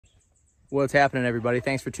What's happening, everybody?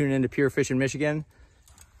 Thanks for tuning in to Pure Fishing Michigan.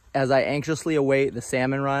 As I anxiously await the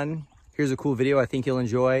salmon run, here's a cool video I think you'll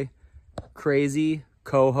enjoy. Crazy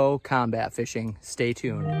coho combat fishing. Stay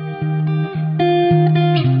tuned.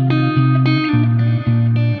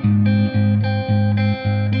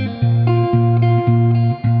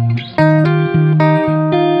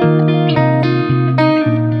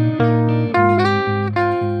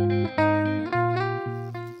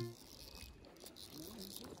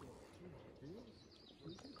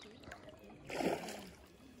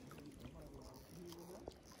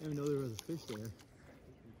 I didn't know there was a fish there.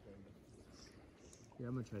 Yeah,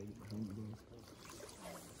 I'm gonna try to get behind you guys.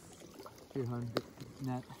 Here, hon,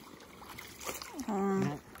 net.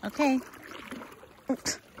 Net. Okay.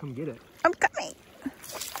 Come get it. I'm coming.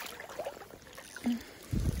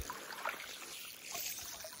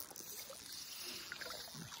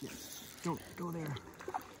 Don't go there.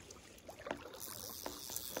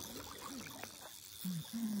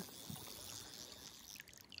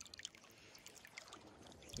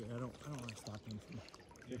 Yeah, I don't want to stop him from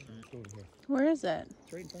fishing. It's over here. Where is it?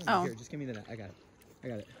 It's right in front of me. Here, just give me the net. I got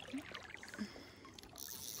it.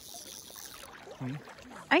 Honey,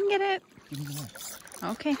 I can get it. give me the net.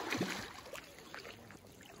 Okay.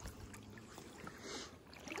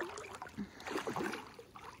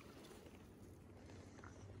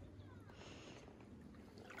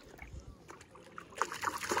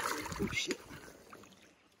 Oh shit.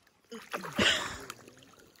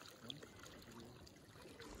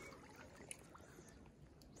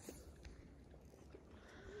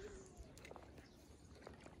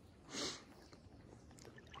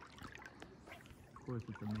 Of course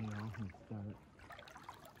it's a male. It's got it.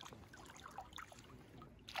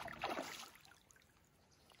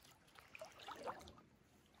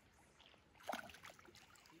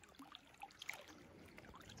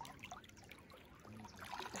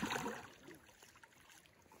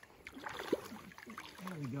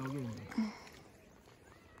 There we go, get in there.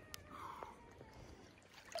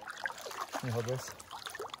 Can you hold this?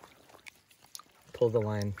 Pull the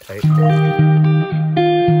line tight.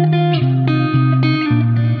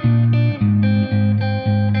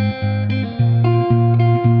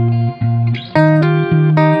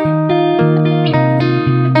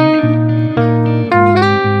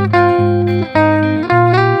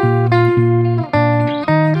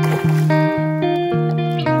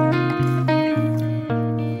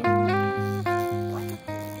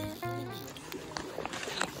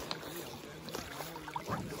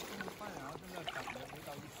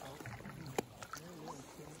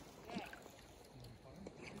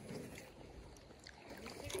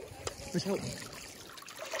 Where's help?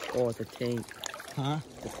 Oh, it's a tank. Huh?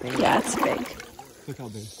 It's a tank. Yeah, it's big. Look how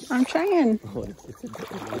big. I'm trying. Oh, it's a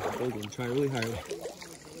big one. Try really hard.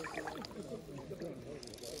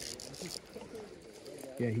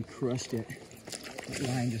 Yeah, he crushed it. That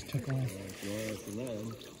line just took off.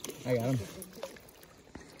 I got him.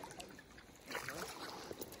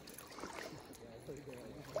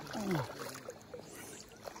 Oh.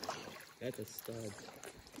 That's a stud.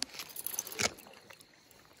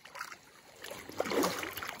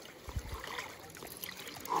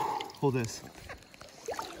 Hold this.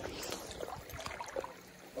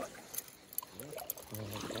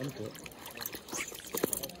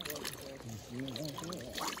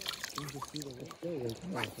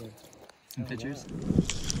 Some pictures.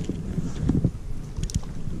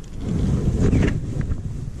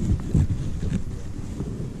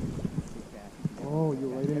 Oh, you're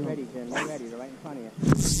right in. Ready, Jim. You're ready. They're right in front of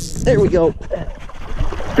you. There we go.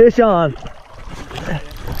 Fish on.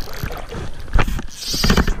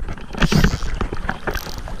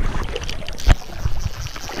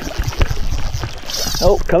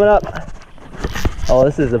 Oh, coming up. Oh,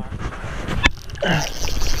 this is a...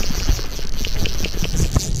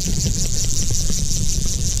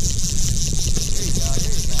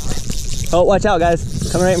 Oh, watch out,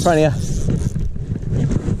 guys. Coming right in front of you.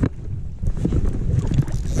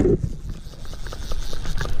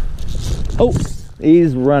 Oh,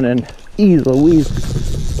 he's running. Ease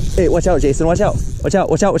Louise. Hey, watch out, Jason. Watch out. Watch out,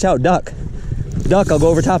 watch out, watch out. Duck. Duck, I'll go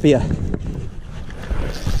over top of you.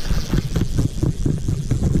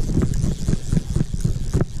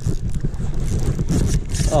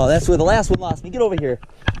 Oh, that's where the last one lost me. Get over here.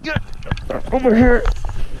 Get over here.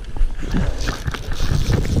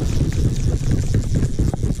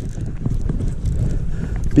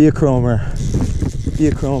 Be a chromer. Be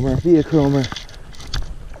a chromer. Be a chromer.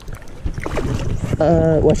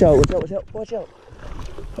 Watch out, watch out, watch out, watch out.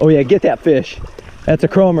 Oh yeah, get that fish. That's a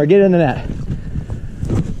chromer. Get in the net.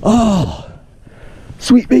 Oh,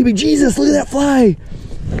 sweet baby Jesus, look at that fly.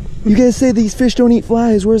 You guys say these fish don't eat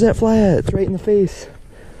flies. Where's that fly at? It's right in the face.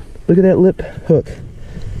 Look at that lip hook.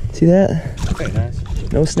 See that? Okay, nice.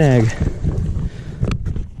 No snag.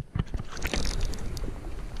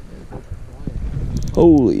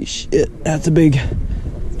 Holy shit, that's a big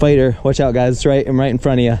fighter. Watch out, guys. It's right. I'm right in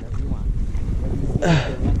front of you.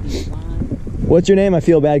 What's your name? I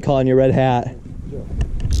feel bad calling you red hat.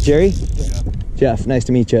 Jerry? Jeff. Nice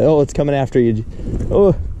to meet you. Oh, it's coming after you.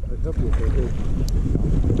 Oh.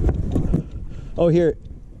 Oh, here.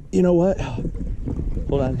 You know what?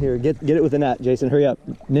 Hold on here. Get it with the net, Jason. Hurry up.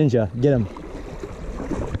 Ninja. Get him.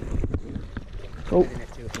 Oh.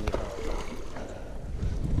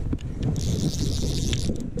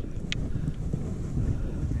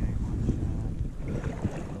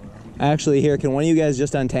 Actually, here, can one of you guys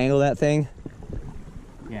just untangle that thing?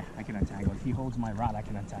 Yeah, I can untangle it. If he holds my rod, I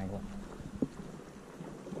can untangle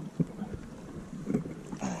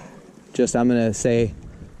it. Just, I'm gonna say,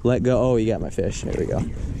 let go. Oh, you got my fish. There we go.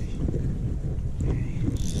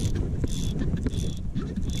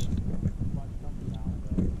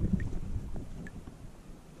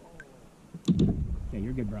 Yeah,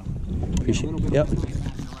 you're good, bro. Appreciate it. Yep.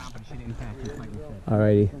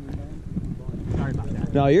 Alrighty. Sorry about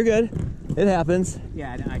that. No, you're good. It happens.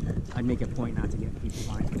 Yeah, I'd make a point not to get people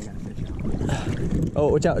behind when they got a fish out. Oh,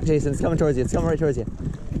 watch out, Jason. It's coming towards you. It's coming right towards you.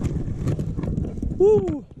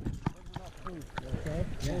 Woo!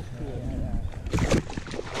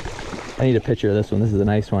 I need a picture of this one. This is a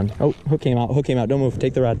nice one. Oh, hook came out. Hook came out. Don't move.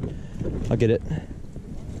 Take the rod. I'll get it.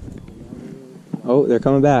 Oh, they're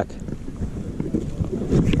coming back.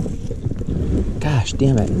 Gosh,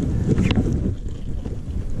 damn it.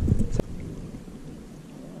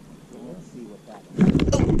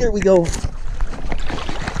 Oh, there we go.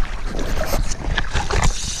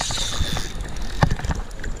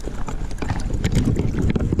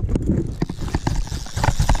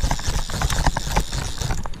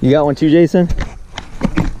 You got one too, Jason?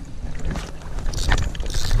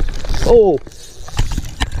 Oh!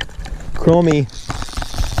 Chromie.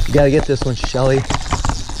 You gotta get this one, Shelly.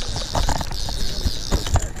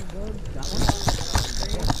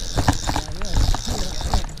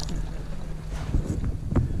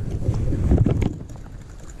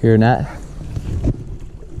 You're not?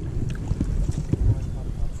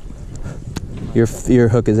 Your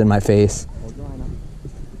hook is in my face.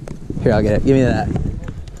 Here, I'll get it. Give me that.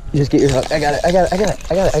 Just get your hook. I got it. I got it. I got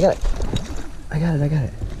it. I got it. I got it. I got it. I got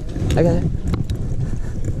it. I got it.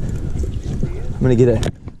 I'm gonna get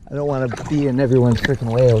it. I don't want to be in everyone's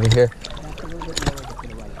freaking way over here.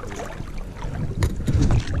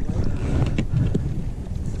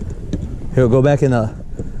 Here, go back in the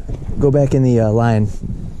line.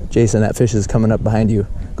 Jason, that fish is coming up behind you.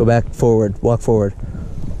 Go back forward. Walk forward.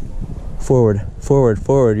 Forward. Forward.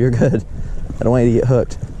 Forward. You're good. I don't want you to get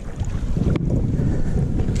hooked.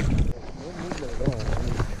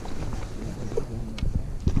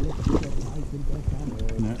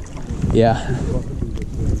 Yeah.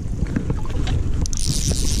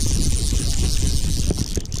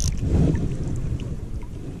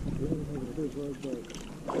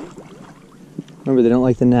 Remember, they don't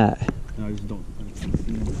like the net. No, I just don't.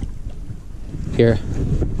 Here.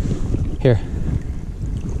 Here.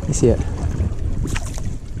 You see it?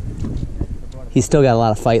 He's still got a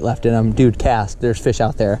lot of fight left in him. Dude, cast. There's fish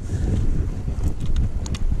out there.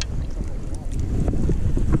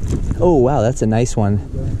 Oh, wow, that's a nice one.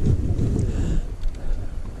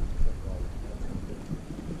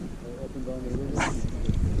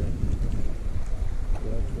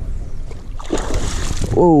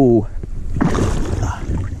 Whoa.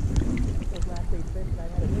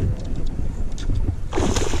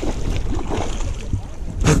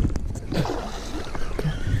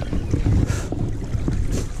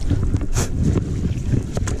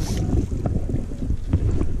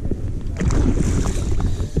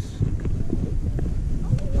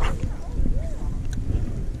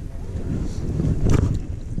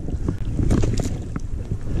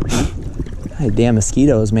 Hey, damn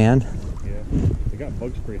mosquitoes, man. Yeah, they got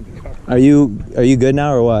bug spray in the car. Are you good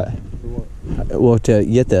now or what? For what? Well, to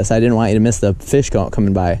get this, I didn't want you to miss the fish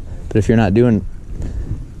coming by. But if you're not doing,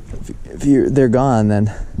 if they're gone,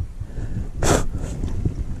 then.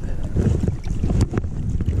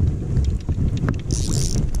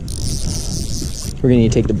 We're gonna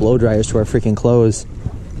need to take the blow dryers to our freaking clothes.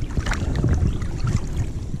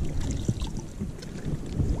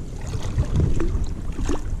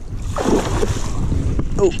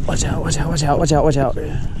 Oh, watch out, watch out, watch out, watch out, watch out.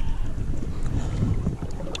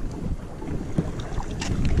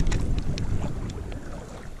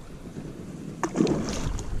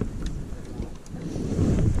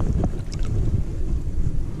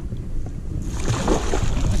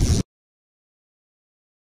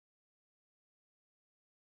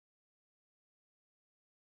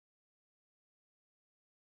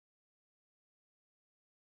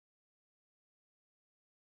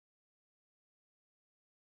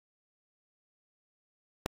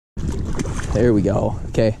 There we go.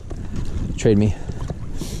 Okay, trade me.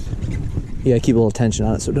 You gotta keep a little tension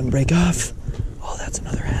on it so it doesn't break off. Oh, that's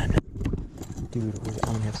another hen. Dude, we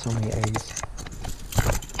only have so many eggs.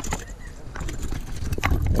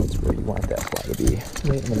 That's where you want that fly to be,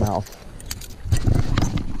 right in the mouth.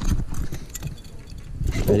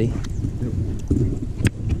 Ready?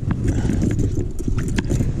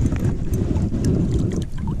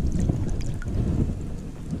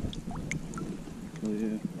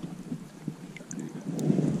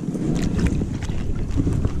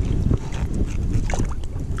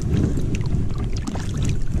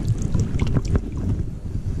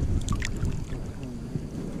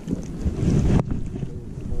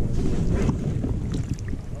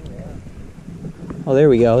 Oh, there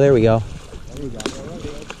we go, there we go.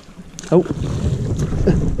 Oh.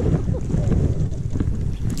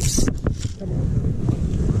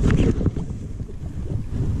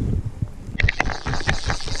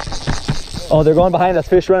 Oh, they're going behind us.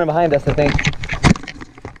 Fish running behind us, I think.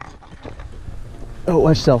 Oh,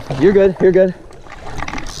 watch yourself. You're good, you're good.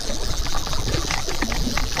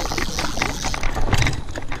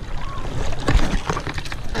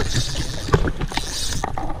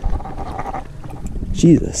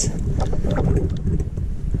 Jesus.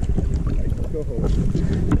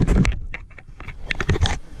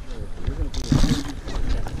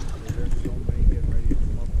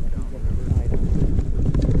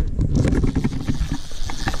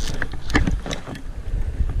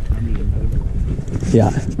 Yeah.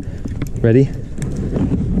 Ready?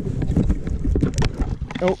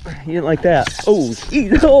 Oh, you didn't like that. Oh,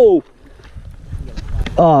 geez. Oh!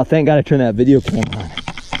 Oh, thank God I turned that video camera on.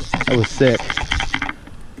 That was sick.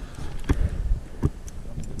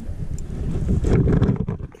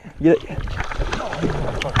 Get it.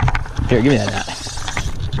 Here, give me that net.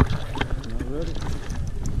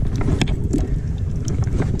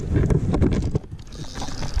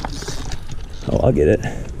 Oh, I'll get it.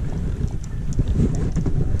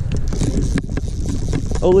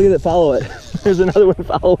 Oh, look at it, follow it. There's another one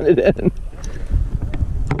following it in.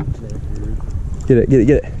 Get it, get it,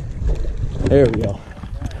 get it. There we go.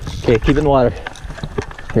 Okay, keep it in the water.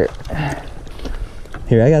 Here.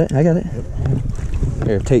 Here, I got it, I got it.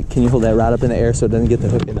 Here, can you hold that rod up in the air so it doesn't get the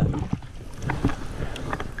hook in it?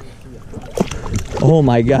 Oh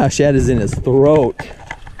my gosh, that is in his throat.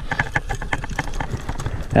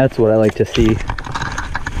 That's what I like to see.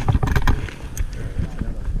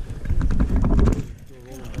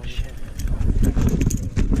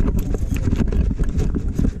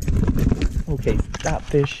 Okay, stop,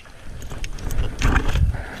 fish.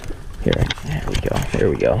 Here, there we go, there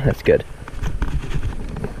we go, that's good.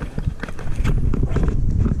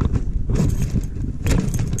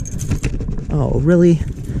 Oh, really?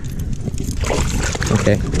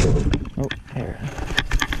 Okay. Oh, there.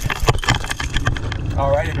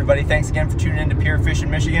 All right, everybody. Thanks again for tuning in to Pure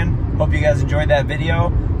Fishing Michigan. Hope you guys enjoyed that video.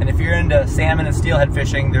 And if you're into salmon and steelhead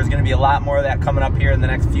fishing, there's going to be a lot more of that coming up here in the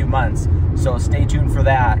next few months. So stay tuned for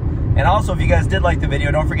that. And also, if you guys did like the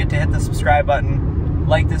video, don't forget to hit the subscribe button,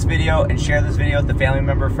 like this video, and share this video with a family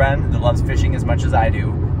member or friend that loves fishing as much as I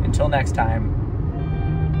do. Until next time.